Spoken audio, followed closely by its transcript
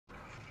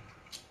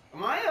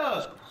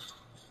Maya!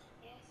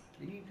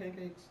 Do you eat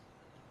pancakes?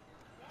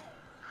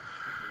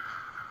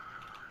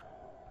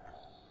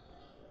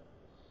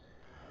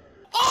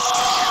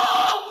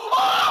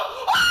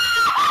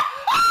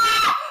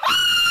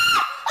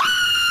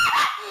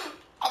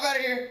 I'm out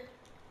of here.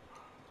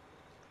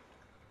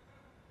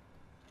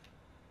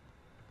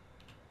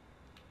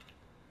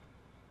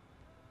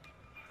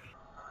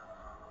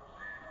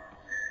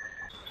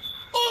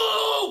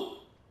 Oh!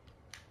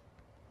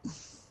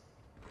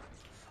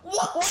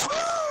 What?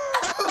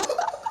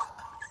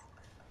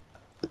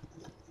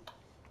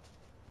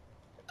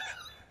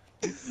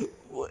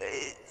 What?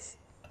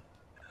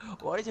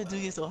 Why did you do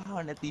it so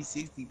hard at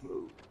 360,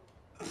 bro?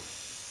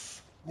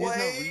 There's no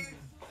reason.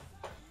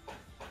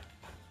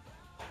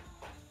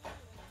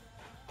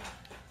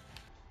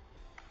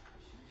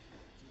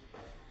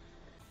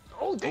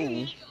 Oh,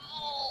 damn.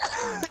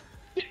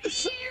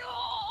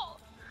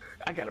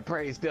 I gotta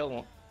praise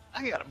Dylan.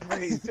 I gotta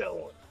praise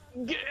Dylan.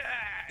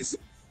 Yes!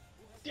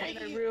 Ain't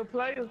that real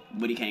player?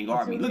 But he can't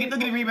guard me. Look at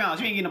the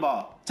rebounds. You ain't getting the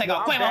ball. Take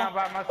off. I'm Quavo. down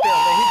by myself.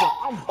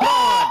 I'm done.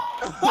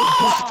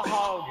 I'm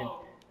hogging.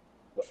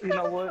 You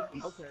know what?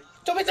 Okay.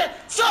 Show me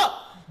that. Sup?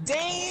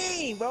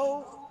 Dang,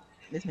 bro.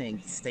 This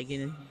man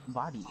staking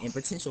body and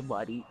potential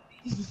body.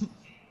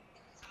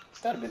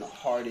 That'd have been the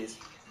hardest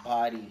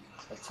body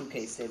of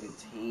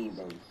 2K17,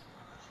 bro.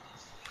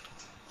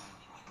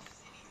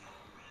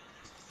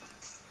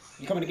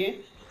 You coming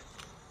again?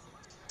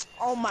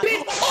 Oh my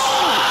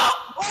god.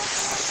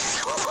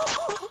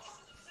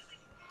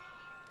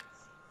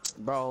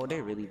 Bro,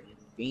 they really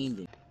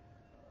fiending.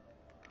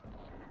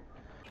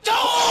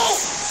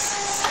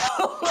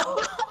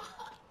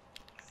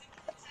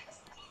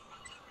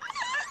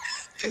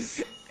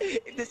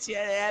 This shit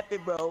had to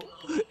happen, bro.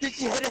 This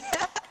shit had to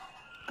happen.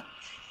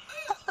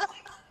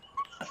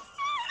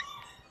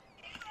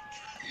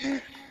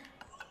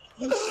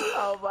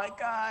 Oh my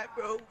god,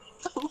 bro.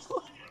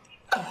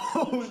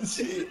 Oh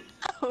shit.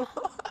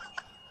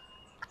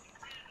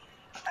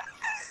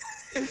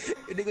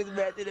 The nigga's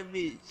mad to the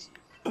bitch.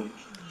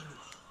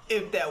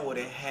 If that would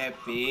have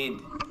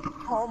happened.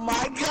 Oh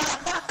my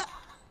god.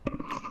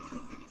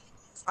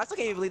 I still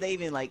can't believe they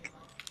even like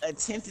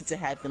attempted to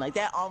happen. Like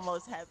that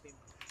almost happened.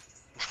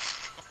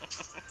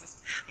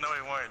 No,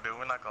 we weren't, dude.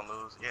 We're not gonna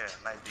lose. Yeah,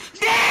 night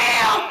beat.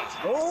 Damn!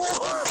 Oh.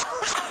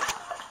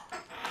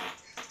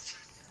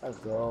 Let's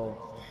go.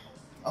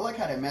 I like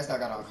how that mascot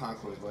got on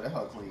Concourse, but that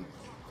hell clean.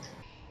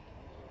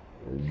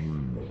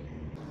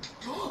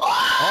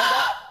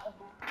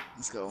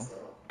 Let's go.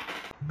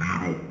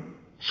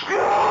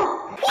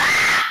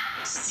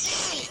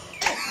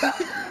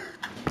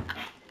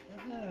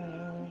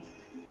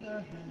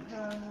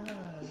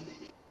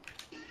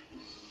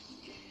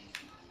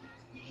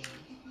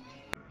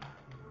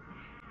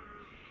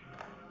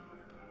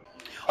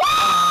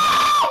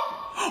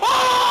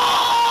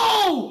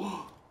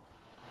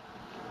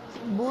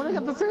 Boy, they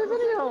got the same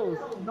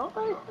videos, don't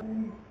they?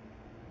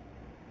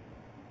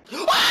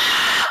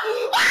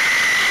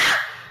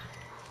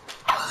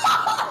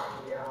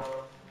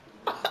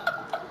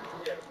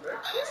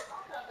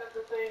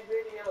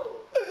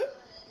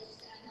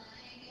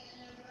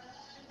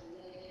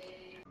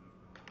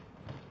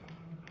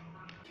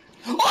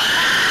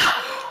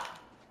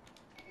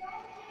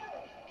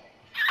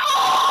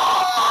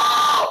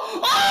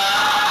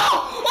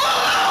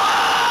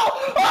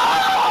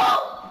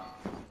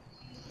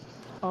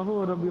 Oh, who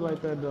would it be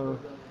like that though?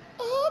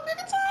 Oh,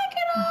 baby, take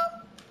it off.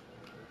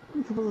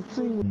 You supposed to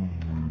see me.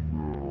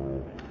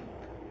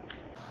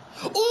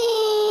 Ooh,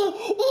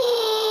 ooh,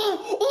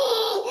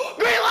 ooh,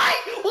 green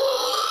light. Ooh.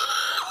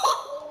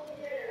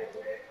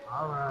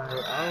 Alright,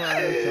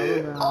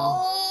 settle down.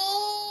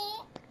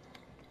 Oh.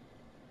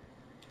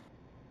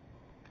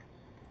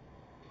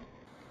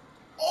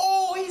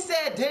 Oh, he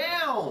sat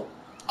down.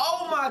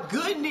 Oh my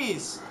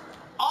goodness.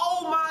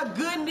 Oh my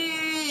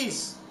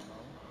goodness.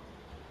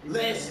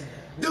 Let's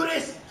do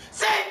this.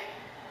 Sit.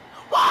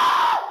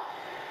 Wow.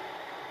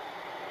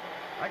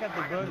 I got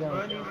the Bugs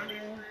Bunny.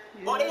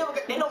 Oh, they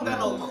don't got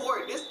no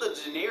court. This is the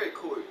generic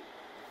court.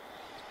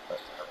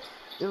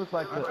 It looks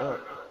like the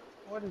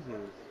What is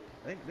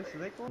this? This is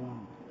they court?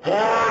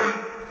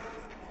 Oh!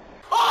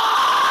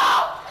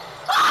 Ah!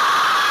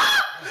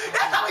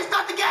 That's how we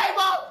start the game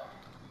up.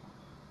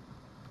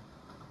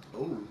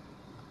 Ooh.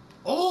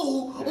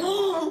 Ooh.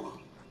 Ooh.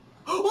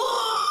 Ooh.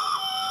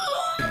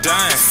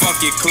 Dying,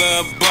 fuck your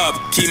club up.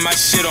 Keep my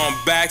shit on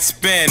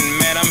backspin.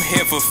 Man, I'm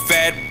here for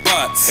fat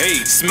butts.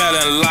 Hey,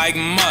 smelling like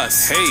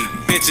must. Hey,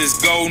 bitches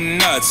go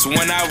nuts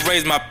when I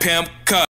raise my pimp cup.